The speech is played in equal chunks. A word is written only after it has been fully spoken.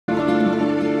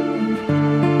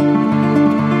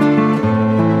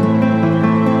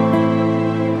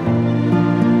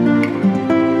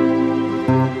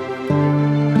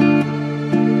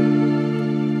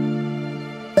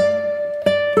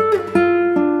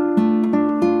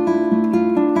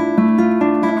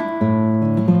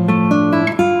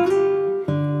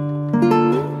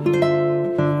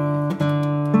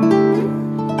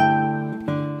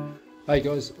Hey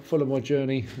guys, follow my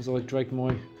journey as I drag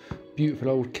my beautiful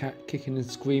old cat kicking and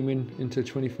screaming into the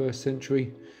 21st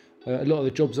century. A lot of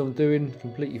the jobs I'm doing,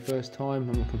 completely first time.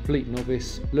 I'm a complete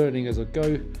novice, learning as I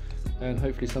go, and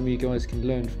hopefully some of you guys can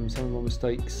learn from some of my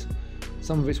mistakes.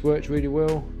 Some of it's worked really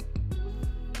well,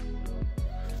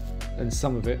 and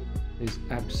some of it is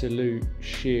absolute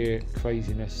sheer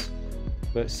craziness,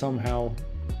 but somehow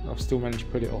I've still managed to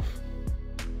pull it off.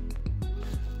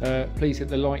 Please hit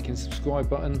the like and subscribe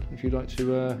button if you'd like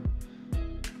to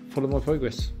follow my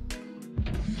progress.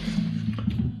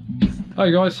 Hi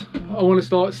guys, I want to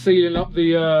start sealing up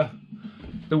the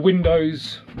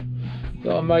windows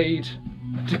that I made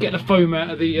to get the foam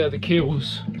out of the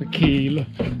keels, the keel,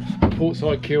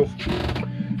 portside keel.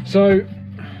 So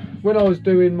when I was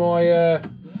doing my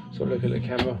sort of look at the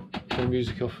camera, turn the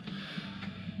music off.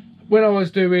 When I was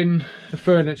doing the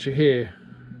furniture here,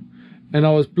 and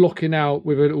I was blocking out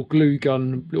with a little glue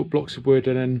gun, little blocks of wood,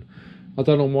 and then I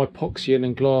done all my epoxy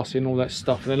and glass and all that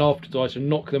stuff. And then after I had to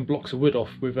knock them blocks of wood off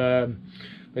with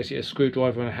basically a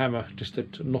screwdriver and a hammer just to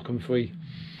knock them free.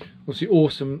 Obviously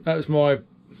awesome. That was my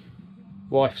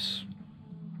wife's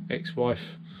ex-wife,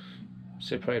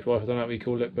 separated wife, I don't know what you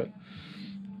call it, but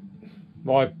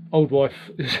my old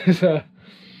wife, that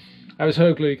was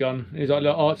her glue gun. It's like a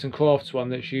little arts and crafts one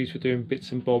that's used for doing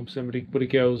bits and bobs and with the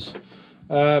girls.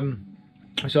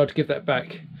 So I had to give that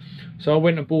back. So I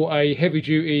went and bought a heavy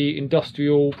duty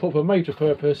industrial, proper made to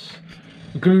purpose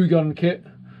glue gun kit.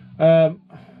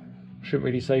 Shouldn't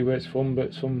really say where it's from, but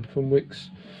it's from Wicks.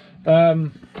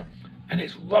 And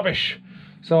it's rubbish.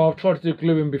 So I've tried to do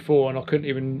gluing before and I couldn't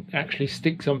even actually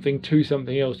stick something to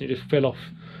something else and it just fell off.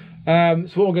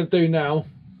 So what I'm going to do now,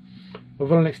 I've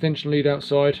got an extension lead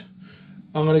outside.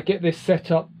 I'm going to get this set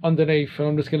up underneath and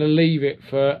I'm just going to leave it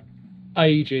for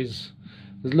ages,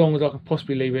 as long as I can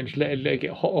possibly leave it, and just let it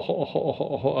get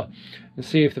hotter, and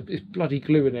see if this bloody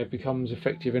glue in there becomes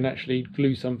effective and actually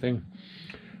glue something.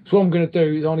 So what I'm going to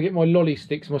do is I'm going to get my lolly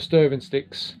sticks, my stirring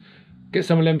sticks, get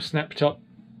some of them snapped up,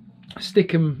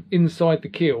 stick them inside the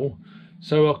keel,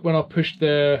 so when I push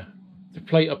the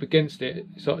plate up against it,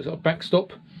 it's like a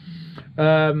backstop.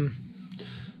 So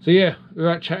yeah,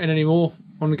 without chatting anymore,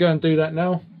 I'm going to go and do that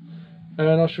now,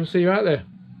 and I shall see you out there.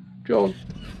 John.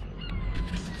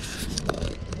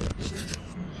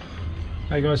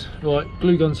 Hey guys, right,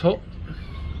 glue gun's hot.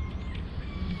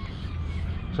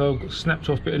 So I've got snapped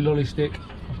off a bit of lolly stick.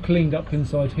 I've cleaned up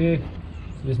inside here.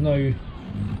 So there's no,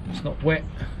 it's not wet,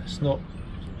 it's not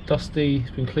dusty,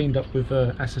 it's been cleaned up with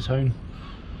acetone.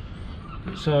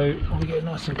 So I'm gonna get it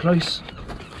nice and close.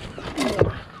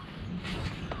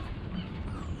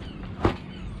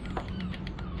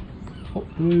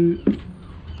 Hot glue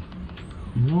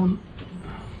on,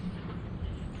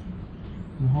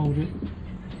 and hold it.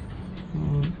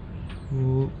 1,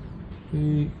 4,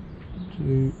 3,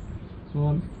 2,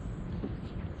 1.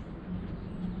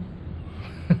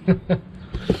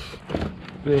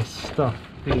 This stuff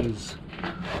is,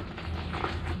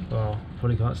 well,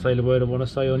 probably can't say the word I want to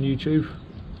say on YouTube.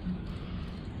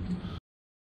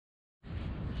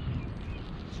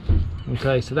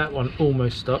 Okay, so that one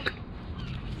almost stuck,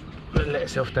 but it let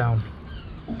itself down.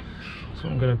 So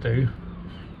what I'm going to do,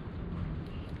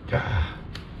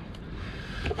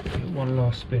 one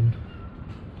last spin.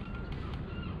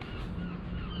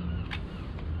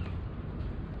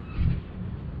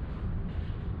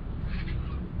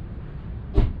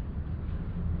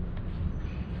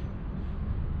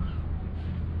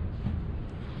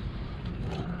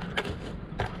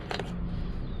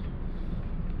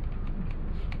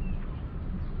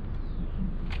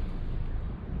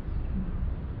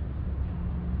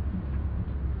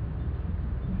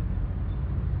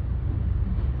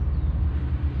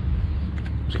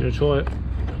 Just going to try it.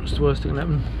 What's the worst that can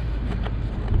happen?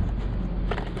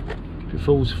 If it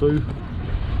falls through,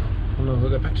 I'll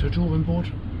go back to the drawing board.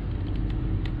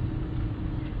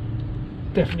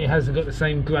 Definitely hasn't got the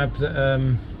same grab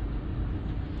that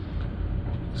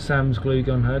Sam's glue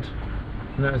gun had,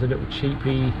 and that was a little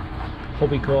cheapy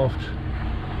hobbycraft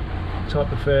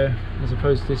type affair, as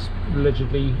opposed to this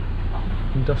allegedly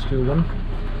industrial one.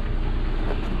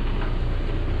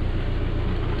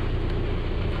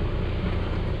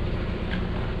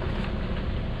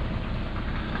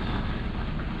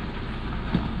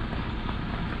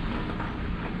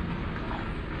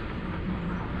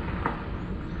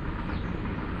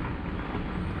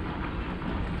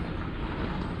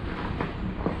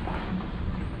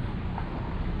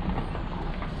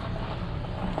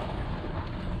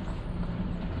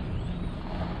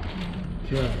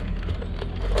 Okay.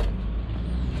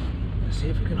 Let's see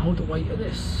if we can hold the weight of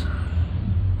this.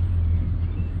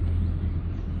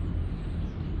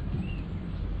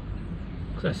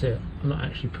 because that's it. I'm not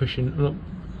actually pushing, I'm not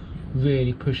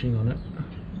really pushing on it.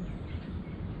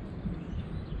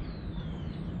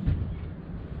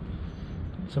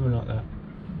 Something like that.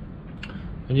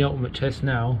 And the ultimate test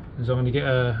now is I'm going to get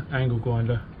a angle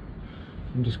grinder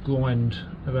and just grind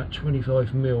about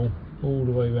 25mm all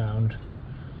the way around,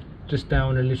 just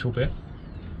down a little bit.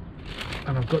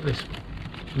 And I've got this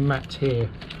mat here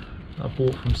that I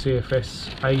bought from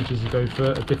CFS ages ago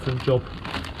for a different job,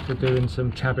 for doing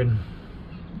some tabbing.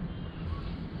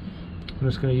 I'm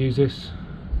just going to use this.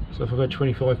 So if I go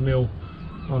 25mm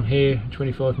on here,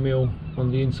 25mm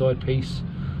on the inside piece,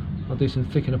 I'll do some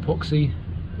thickened epoxy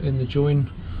in the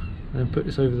join and then put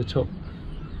this over the top.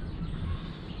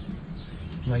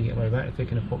 May get away with that,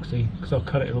 thickened epoxy, because I'll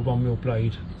cut it with a 1mm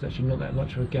blade. It's actually not that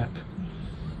much of a gap.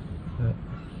 But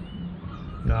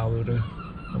no, I will do.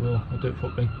 I'll do it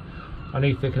properly. I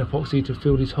need thickened epoxy to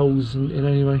fill these holes in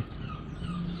anyway.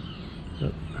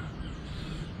 But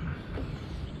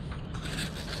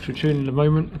should tune in a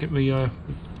moment, get my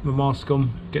mask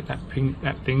on, get that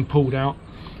thing pulled out,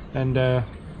 and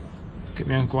get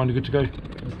my angle grinder good to go.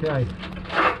 Okay,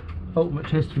 ultimate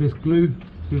test for this glue,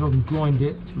 see if I can grind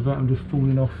it without them just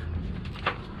falling off.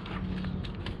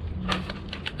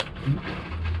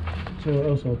 So what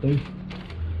else I'll do,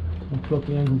 I'll plug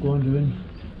the angle grinder in.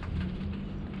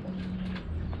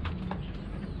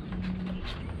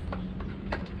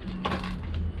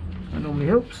 That normally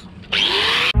helps.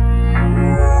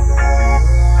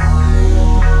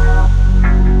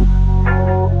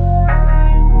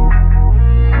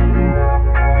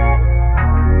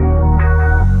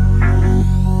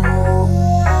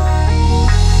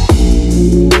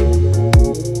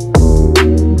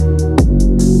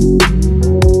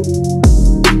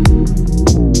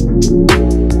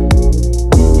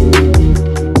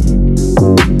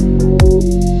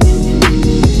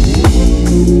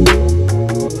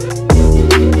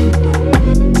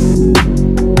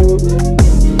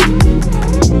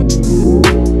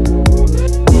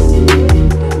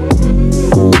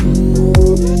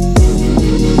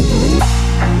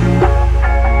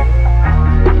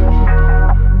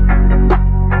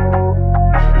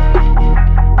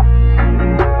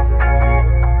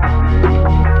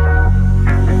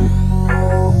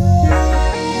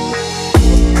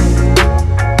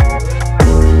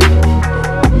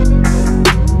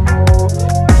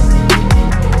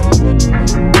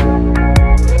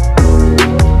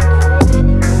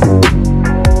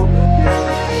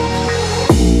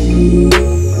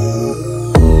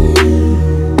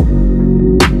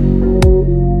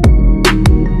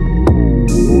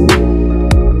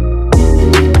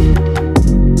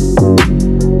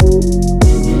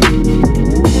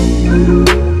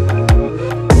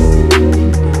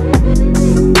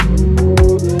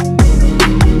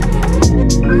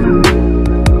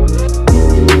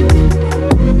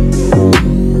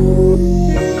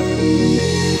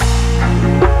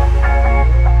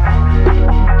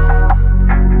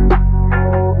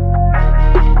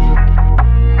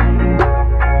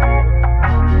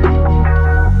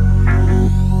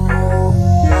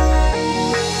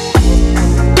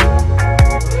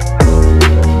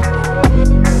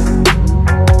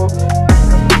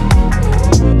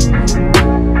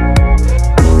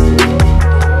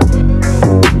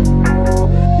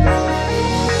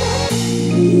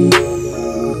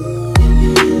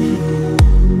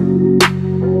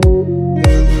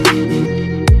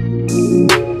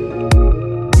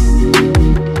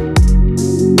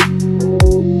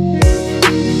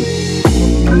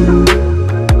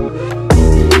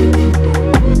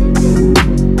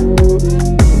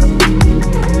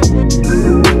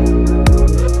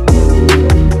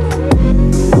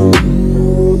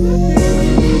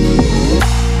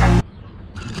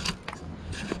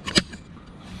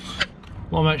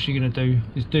 What I'm actually going to do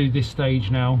is do this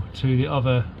stage now to the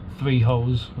other 3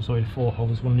 holes, or sorry 4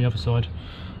 holes, one on the other side,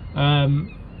 and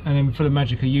then for the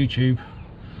magic of YouTube,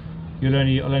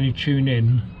 I'll only tune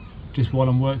in just while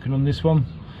I'm working on this one,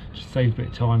 just save a bit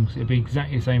of time, because it'll be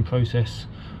exactly the same process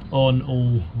on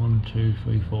all 1, 2,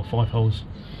 3, 4, 5 holes.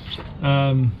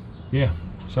 Yeah,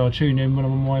 so I'll tune in when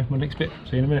I'm on my next bit.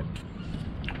 See you in a minute.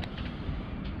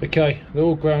 Okay, they're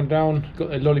all ground down, got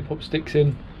their lollipop sticks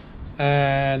in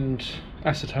and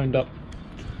acetoned up.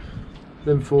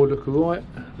 Them 4 look alright.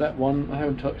 That one, I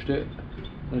haven't touched it.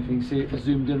 I don't know if you can see it, it's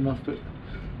zoomed in enough, but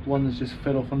one has just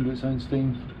fell off under its own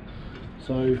steam.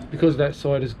 So because that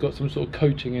side has got some sort of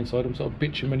coating inside, some sort of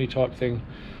bitumen type thing,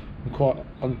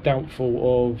 I'm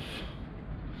doubtful of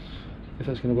if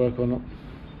that's going to work or not.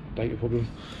 Data problem.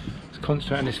 Let's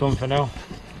concentrate on this one for now.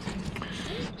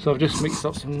 So I've just mixed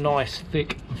up some nice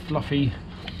thick and fluffy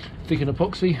thickened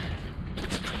epoxy.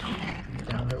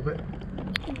 Down a little bit.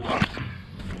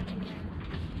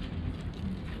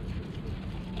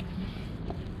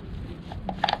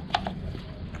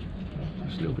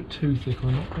 a little bit too thick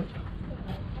on it, but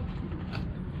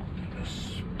let's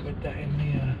spread that in the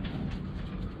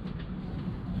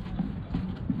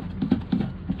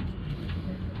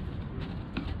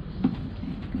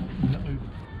no.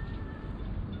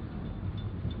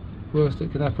 Worst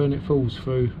that could happen, it falls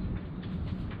through,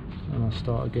 and I'll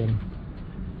start again.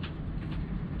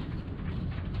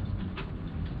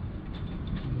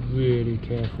 Really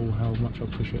careful how much I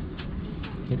push it.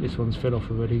 I think this one's fell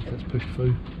off already, that's pushed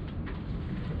through.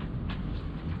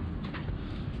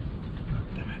 Oh,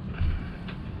 damn it.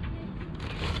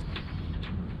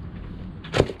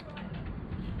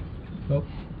 Oh,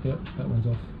 yeah, that one's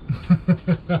off.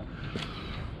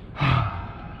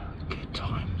 Good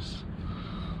times.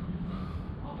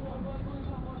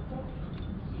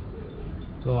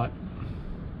 Right.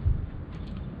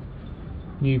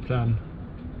 New plan.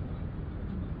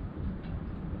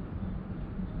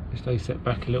 Stay set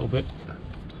back a little bit.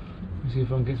 Let's see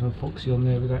if I can get some epoxy on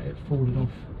there without it falling off.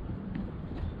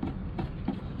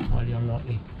 Highly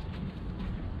unlikely.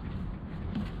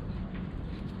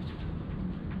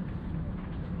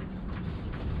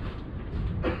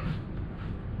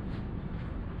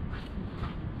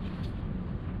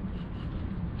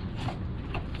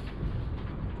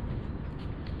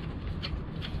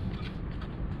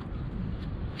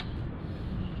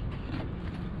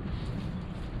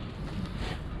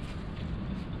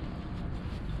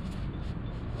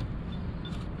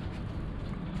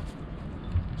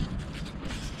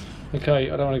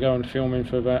 Okay, I don't want to go on filming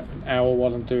for about an hour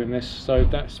while I'm doing this, so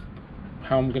that's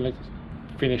how I'm going to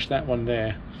finish that one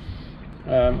there.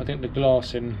 I think the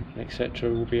glassing, etc.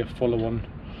 will be a follow-on.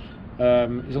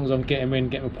 As long as I'm getting them in,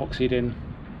 getting epoxied in,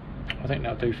 I think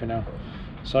that'll do for now.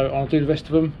 So I'll do the rest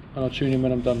of them and I'll tune in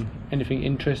when I'm done. Anything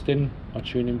interesting, I'll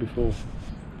tune in before.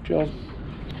 Cheers.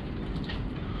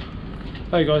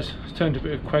 Hey guys, it's turned a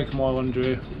bit of quagmire under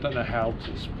here. Don't know how,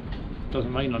 because it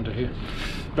doesn't rain under here.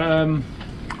 But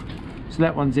so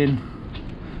that one's in,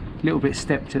 a little bit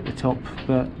stepped at the top,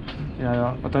 but you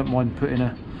know, I don't mind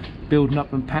building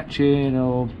up and patching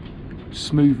or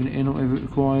smoothing it in, or whatever it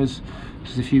requires.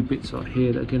 There's a few bits like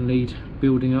here that are going to need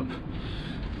building up.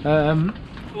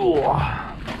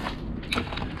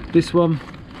 This one's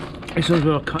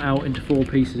where I cut out into 4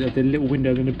 pieces. I did a little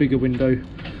window and a bigger window,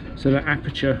 so that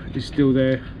aperture is still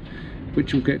there,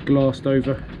 which will get glassed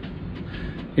over.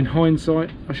 In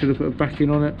hindsight, I should have put a backing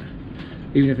on it,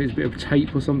 even if it's a bit of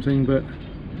tape or something, but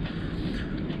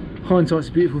hindsight's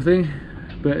a beautiful thing.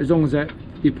 But as long as that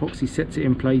the epoxy sets it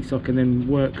in place, I can then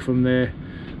work from there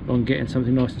on getting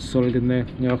something nice and solid in there.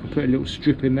 You know, I can put a little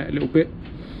strip in that a little bit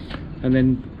and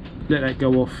then let that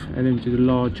go off, and then do the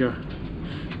larger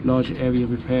area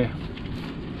repair.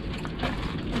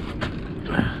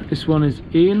 This one is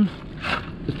in.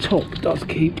 The top does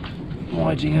keep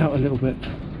widing out a little bit,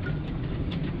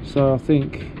 so I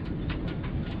think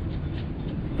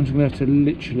I'm just going to have to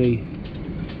literally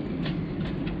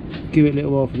give it a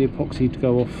little while for the epoxy to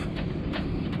go off.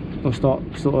 I'll start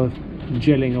sort of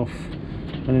gelling off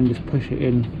and then just push it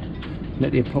in,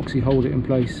 let the epoxy hold it in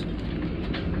place,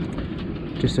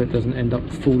 just so it doesn't end up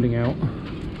falling out.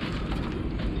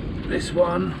 This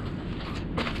one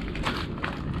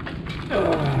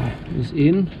is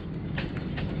in.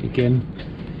 Again,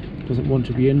 doesn't want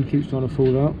to be in, keeps trying to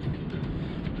fall out.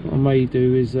 What I may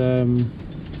do is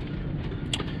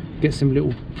get some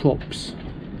little props,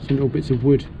 some little bits of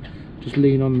wood, just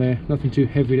lean on there, nothing too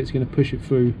heavy that's going to push it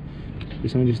through,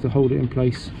 just something just to hold it in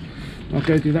place. I'll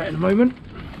go do that in a moment.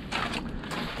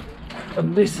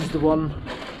 And this is the one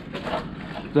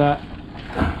that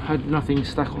had nothing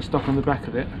stuck on the back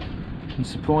of it, and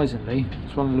surprisingly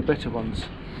it's one of the better ones.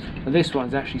 And this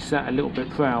one's actually sat a little bit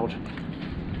proud,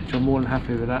 which I'm more than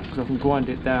happy with that, because I can grind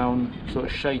it down, sort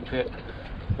of shape it,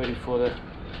 ready for the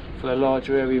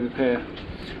larger area repair.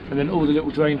 And then all the little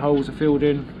drain holes are filled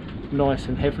in nice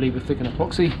and heavily with thickened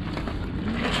epoxy.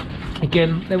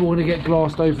 Again, they're all going to get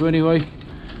glassed over anyway,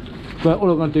 but all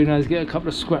I'm going to do now is get a couple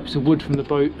of scraps of wood from the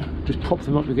boat, just prop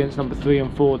them up against number 3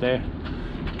 and 4 there,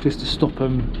 just to stop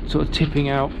them sort of tipping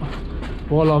out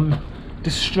while I'm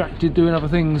distracted doing other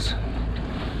things.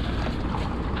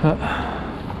 But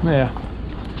yeah,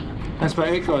 that's about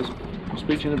it guys. I'll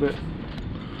speak to you in a bit.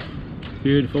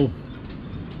 Beautiful.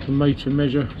 The made to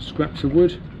measure scraps of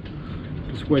wood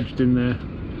just wedged in there,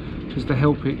 just to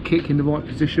help it kick in the right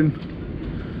position,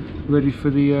 ready for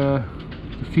the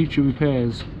future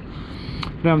repairs.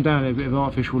 Now I'm down a bit of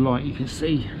artificial light, you can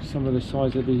see some of the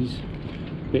size of these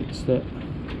bits that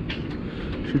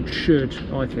should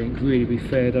I think really be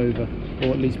faired over,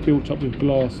 or at least built up with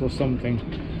glass or something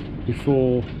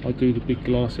before I do the big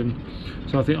glassing.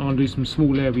 So I think I'll do some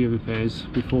small area repairs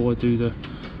before I do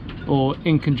or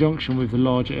in conjunction with the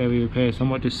larger area repairs. I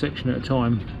might do section at a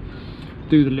time,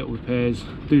 do the little repairs,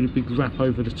 do the big wrap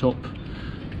over the top,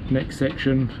 next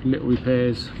section, little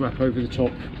repairs, wrap over the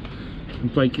top,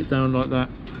 and break it down like that.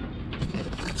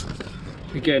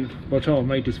 Again, by the time I've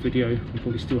made this video, I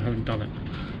probably still haven't done it.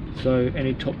 So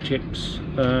any top chips,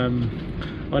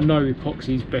 I know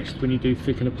epoxy is best when you do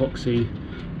thicken epoxy,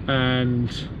 and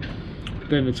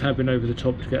then the tabbing over the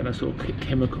top to get that sort of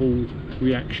chemical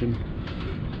reaction.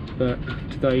 But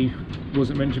today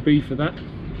wasn't meant to be for that.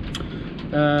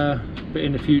 But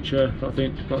in the future, I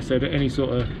think, like I said, any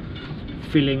sort of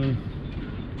filling,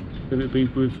 whether it be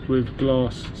with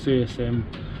glass, CSM,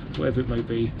 whatever it may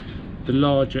be, the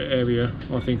larger area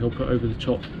I think I'll put over the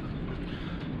top.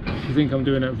 If you think I'm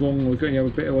doing that wrong or got any other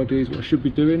better ideas what I should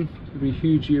be doing, it'd be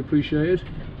hugely appreciated.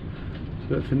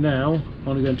 But for now, I'm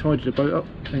going to go and tidy the boat up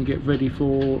and get ready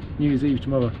for New Year's Eve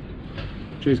tomorrow.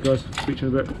 Cheers guys, speak to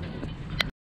you in a bit.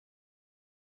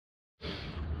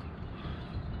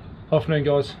 Afternoon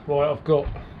guys, right, I've got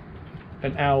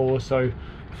an hour or so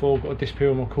before I've got to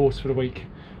disappear on my course for the week.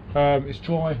 It's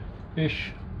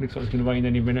dry-ish, looks like it's going to rain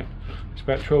any minute. It's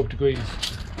about 12 degrees.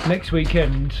 Next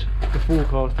weekend, the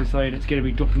forecast is saying it's going to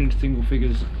be dropping into single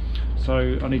figures,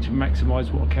 so I need to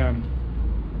maximise what I can.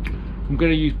 I'm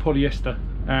going to use polyester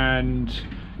and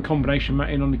combination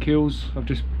matting on the keels. I've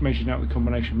just measured out the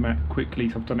combination mat quickly,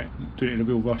 so I've doing it in a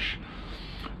real rush.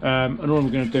 And all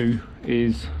I'm going to do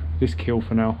is this keel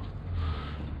for now.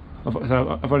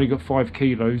 I've only got 5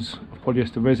 kilos of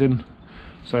polyester resin,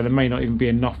 so there may not even be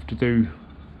enough to do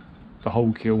the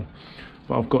whole keel,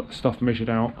 but I've got stuff measured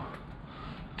out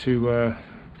to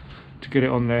get it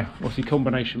on there. Obviously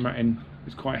combination matting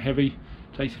is quite heavy,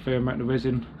 takes a fair amount of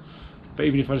resin, but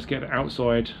even if I just get the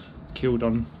outside keel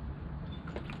done,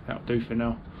 that'll do for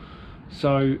now.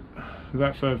 So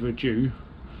without further ado,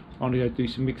 I'm going to go do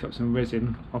some mix up some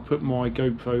resin. I'll put my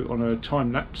GoPro on a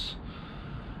time lapse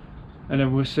and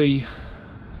then we'll see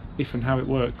if and how it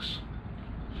works.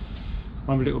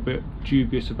 I'm a little bit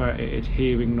dubious about it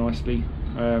adhering nicely,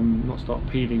 not start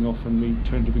peeling off and me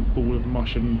turn to a big ball of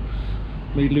mush and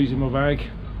me losing my bag,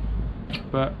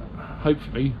 but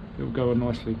hopefully it will go on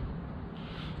nicely.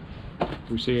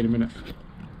 We'll see you in a minute.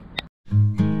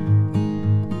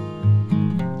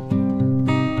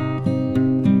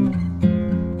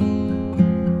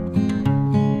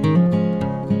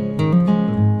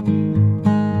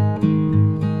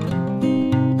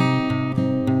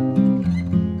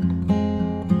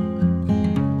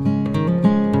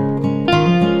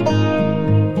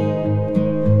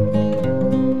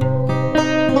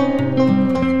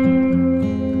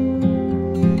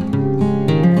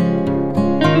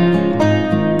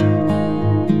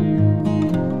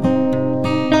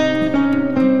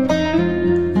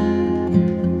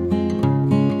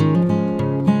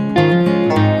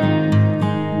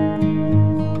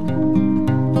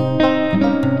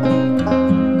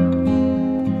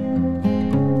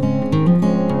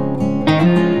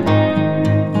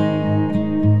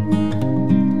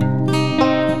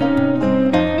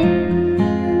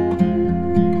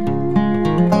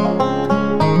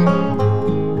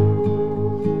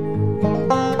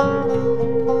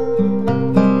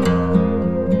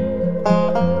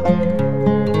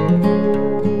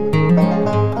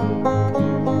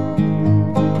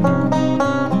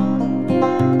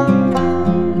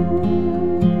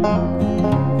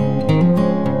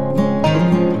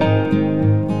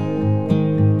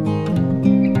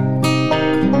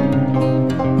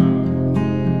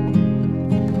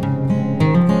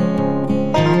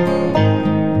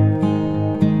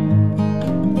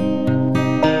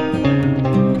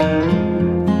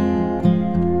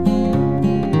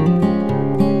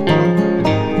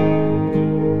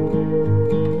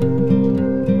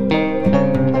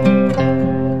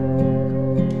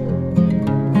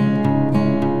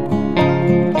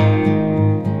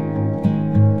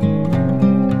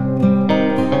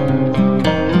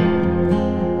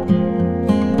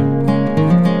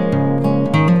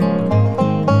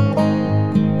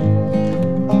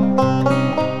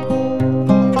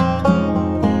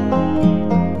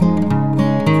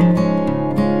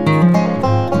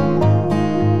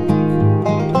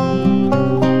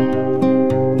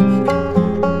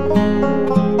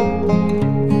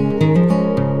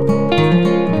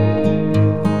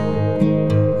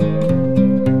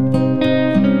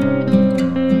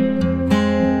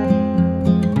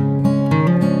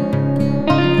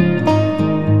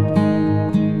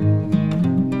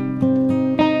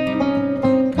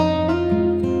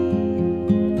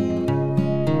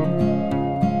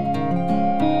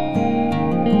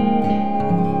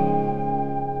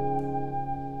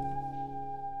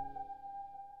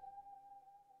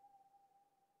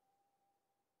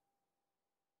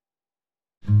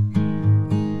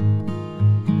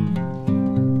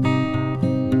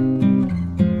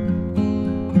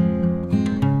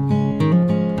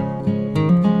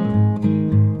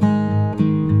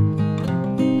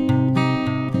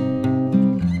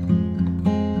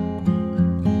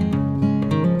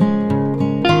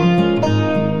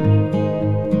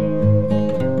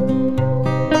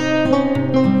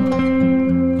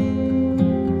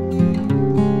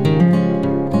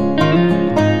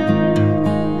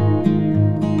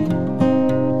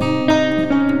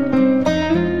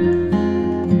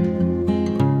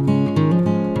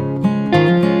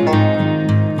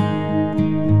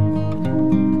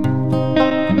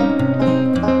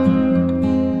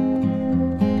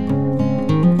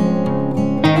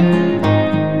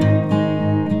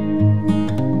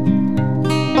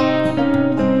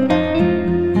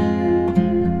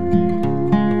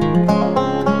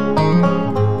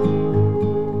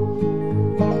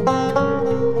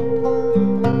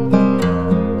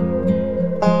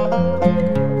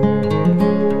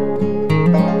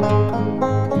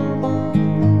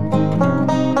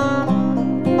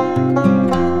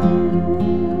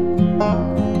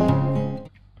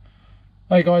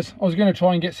 Hey guys, I was going to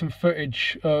try and get some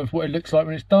footage of what it looks like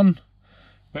when it's done,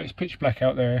 but it's pitch black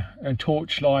out there, and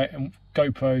torchlight and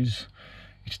GoPros,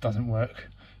 it just doesn't work.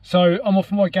 So I'm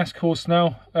off my gas course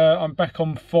now. I'm back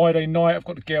on Friday night. I've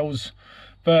got the girls,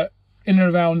 but in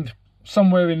and around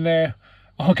somewhere in there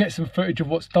I'll get some footage of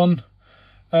what's done.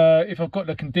 If I've got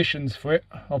the conditions for it,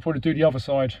 I'll probably do the other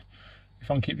side if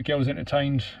I can keep the girls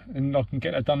entertained, and I can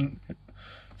get that done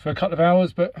for a couple of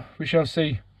hours, but we shall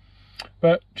see.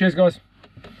 But cheers guys.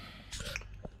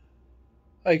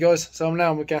 Hey guys, so I'm now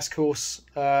on my gas course,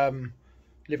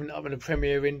 living up in the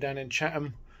Premier Inn down in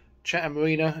Chatham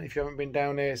Marina. If you haven't been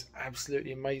down there, it's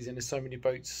absolutely amazing. There's so many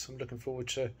boats. I'm looking forward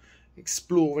to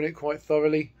exploring it quite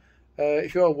thoroughly.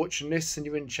 If you are watching this and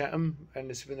you're in Chatham and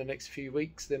it's within the next few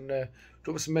weeks, then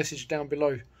drop us a message down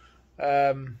below.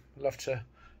 Love to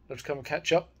come and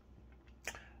catch up.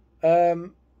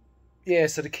 Yeah,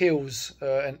 so the keels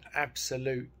are an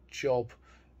absolute job.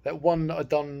 That one that I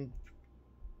done,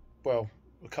 well,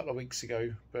 a couple of weeks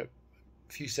ago, but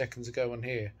a few seconds ago on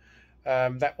here,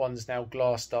 that one's now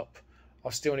glassed up.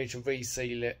 I still need to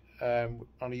reseal it on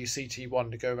a UCT1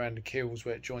 to go around the keels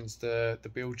where it joins the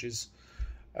bilges.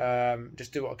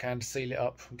 Just do what I can to seal it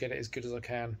up and get it as good as I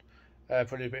can.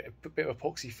 Probably a bit of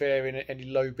epoxy fair in it, any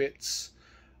low bits.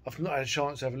 I've not had a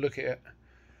chance to have a look at it.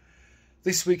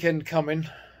 This weekend coming,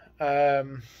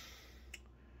 it's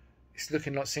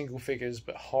looking like single figures,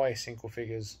 but high single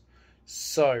figures.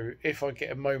 So if I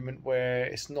get a moment where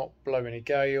it's not blowing a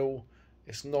gale,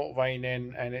 it's not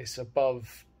raining, and it's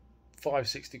above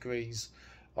 5-6 degrees,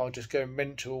 I'll just go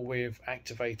mental with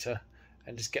activator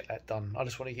and just get that done. I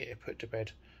just want to get it put to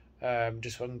bed,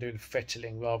 just so I can do the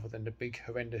fettling rather than the big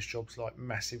horrendous jobs like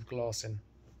massive glassing.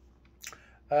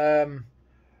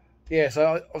 Yeah,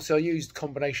 so obviously I used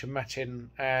combination matting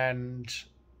and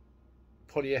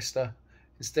polyester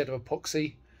instead of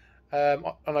epoxy. I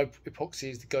know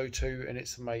epoxy is the go-to and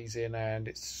it's amazing and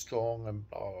it's strong and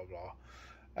blah blah blah,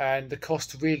 and the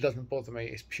cost really doesn't bother me.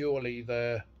 It's purely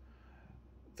the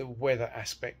weather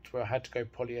aspect where I had to go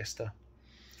polyester.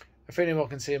 If anyone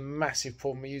can see a massive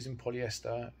problem with using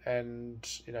polyester, and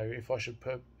you know, if I should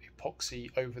put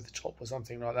epoxy over the top or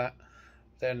something like that,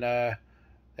 then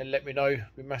let me know.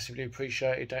 We massively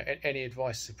appreciate it. Any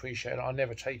advice is appreciated. I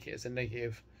never take it as a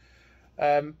negative.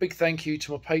 Big thank you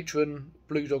to my patron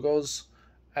Blue Dog Oz.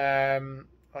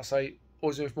 I say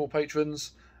always with more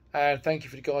patrons, and thank you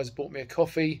for the guys who bought me a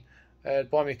coffee.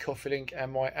 Buy me a coffee link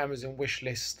and my Amazon wish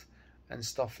list and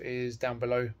stuff is down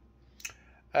below.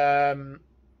 And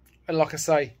like I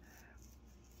say,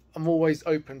 I'm always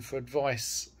open for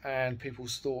advice and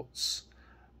people's thoughts.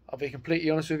 I'll be completely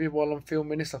honest with you, while I'm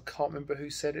filming this, I can't remember who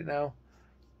said it now,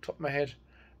 top of my head,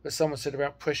 but someone said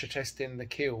about pressure testing the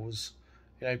keels,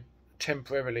 you know,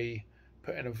 temporarily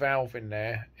putting a valve in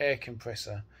there, air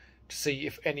compressor, to see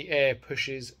if any air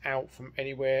pushes out from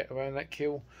anywhere around that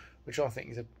keel, which I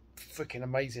think is a freaking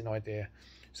amazing idea.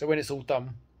 So when it's all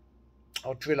done,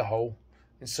 I'll drill a hole,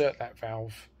 insert that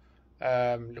valve,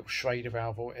 little Schrader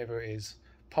valve or whatever it is,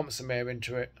 pump some air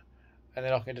into it, and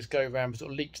then I can just go around with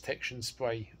sort of leak detection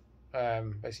spray,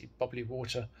 basically bubbly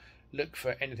water, look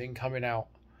for anything coming out.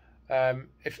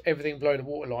 If everything below the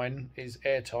waterline is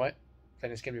airtight, then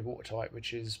it's going to be watertight,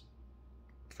 which is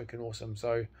freaking awesome.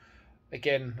 So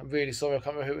again, I'm really sorry I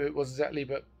can't remember who it was exactly,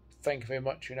 but thank you very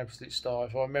much. You're an absolute star.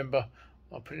 If I remember,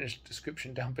 I'll put it in the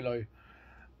description down below.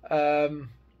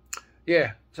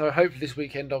 Yeah, so hopefully this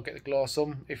weekend I'll get the glass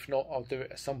on. If not, I'll do it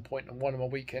at some point on one of my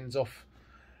weekends off,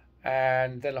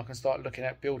 and then I can start looking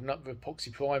at building up with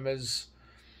epoxy primers.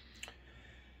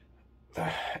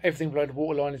 Everything below the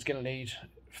waterline is going to need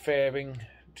fairing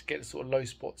to get the sort of low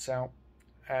spots out,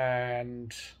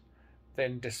 and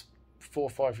then just 4 or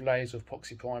 5 layers of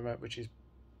epoxy primer, which is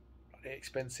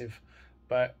expensive,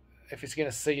 but if it's going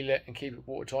to seal it and keep it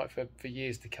watertight for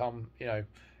years to come, you know,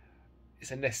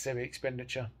 it's a necessary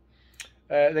expenditure.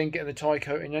 Then getting the tie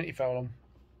coat and anti-foul on,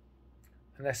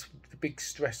 and that's the big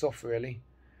stress off really.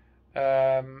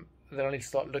 Then I need to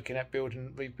start looking at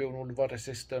rebuilding all the rudder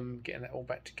system, getting that all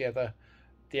back together.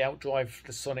 The outdrive,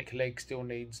 the sonic leg still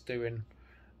needs doing.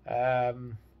 But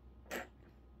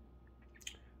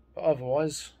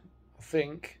otherwise, I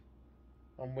think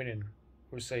I'm winning.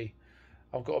 We'll see.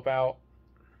 I've got about,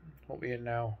 what are we in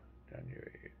now?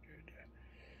 January.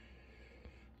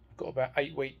 I've got about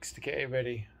 8 weeks to get it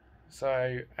ready.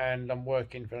 So, and I'm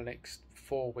working for the next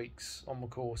 4 weeks on my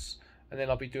course, and then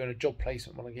I'll be doing a job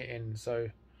placement when I get in. So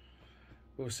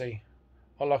we'll see.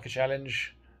 I like a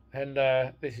challenge, and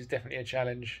this is definitely a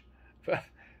challenge. But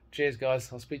cheers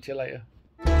guys, I'll speak to you later.